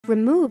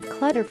Remove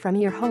clutter from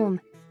your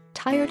home.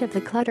 Tired of the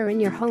clutter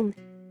in your home?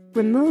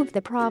 Remove the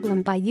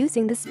problem by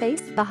using the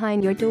space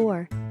behind your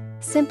door.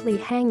 Simply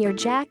hang your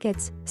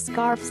jackets,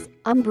 scarves,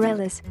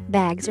 umbrellas,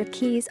 bags or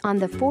keys on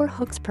the 4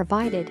 hooks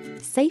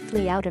provided,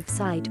 safely out of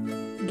sight.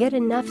 Get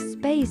enough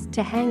space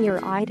to hang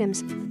your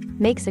items.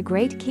 Makes a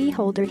great key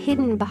holder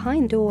hidden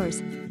behind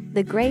doors.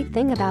 The great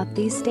thing about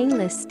these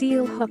stainless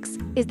steel hooks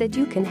is that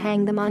you can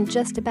hang them on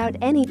just about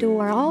any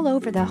door all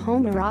over the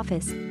home or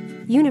office.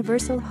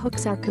 Universal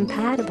hooks are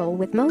compatible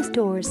with most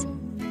doors.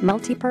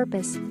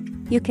 Multi-purpose.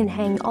 You can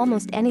hang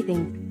almost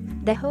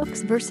anything. The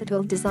hook's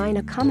versatile design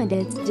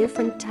accommodates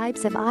different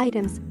types of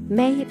items,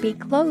 may it be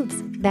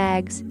clothes,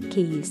 bags,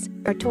 keys,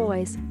 or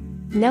toys.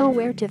 Know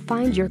where to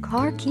find your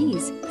car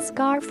keys,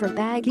 scarf or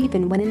bag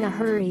even when in a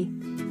hurry.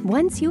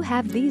 Once you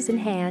have these in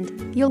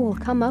hand, you'll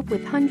come up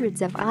with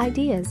hundreds of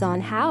ideas on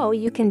how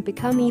you can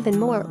become even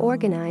more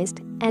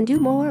organized and do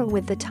more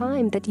with the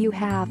time that you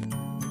have.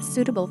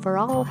 Suitable for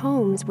all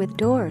homes with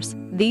doors,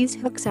 these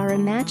hooks are a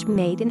match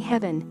made in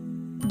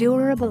heaven.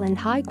 Durable and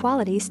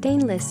high-quality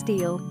stainless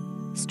steel.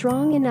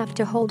 Strong enough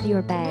to hold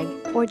your bag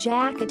or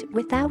jacket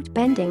without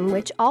bending,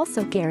 which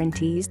also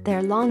guarantees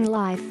their long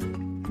life.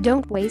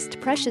 Don't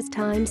waste precious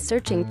time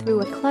searching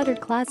through a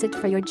cluttered closet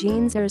for your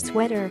jeans or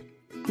sweater.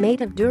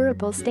 Made of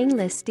durable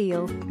stainless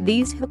steel,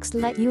 these hooks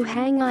let you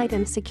hang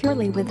items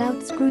securely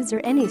without screws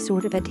or any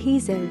sort of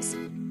adhesives.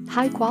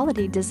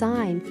 High-quality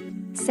design.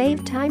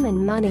 Save time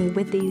and money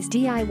with these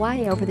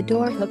DIY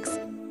over-the-door hooks.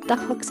 The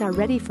hooks are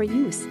ready for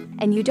use,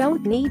 and you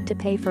don't need to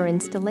pay for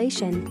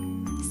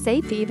installation.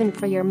 Safe even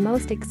for your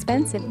most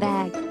expensive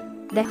bag.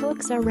 The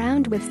hooks are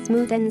round with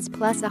smooth ends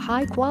plus a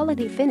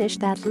high-quality finish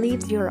that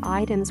leaves your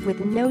items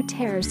with no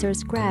tears or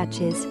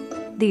scratches.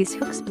 These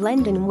hooks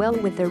blend in well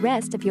with the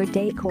rest of your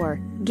decor,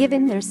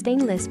 given their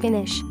stainless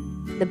finish.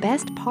 The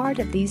best part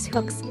of these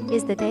hooks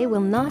is that they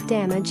will not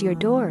damage your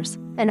doors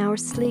and are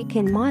sleek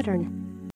and modern.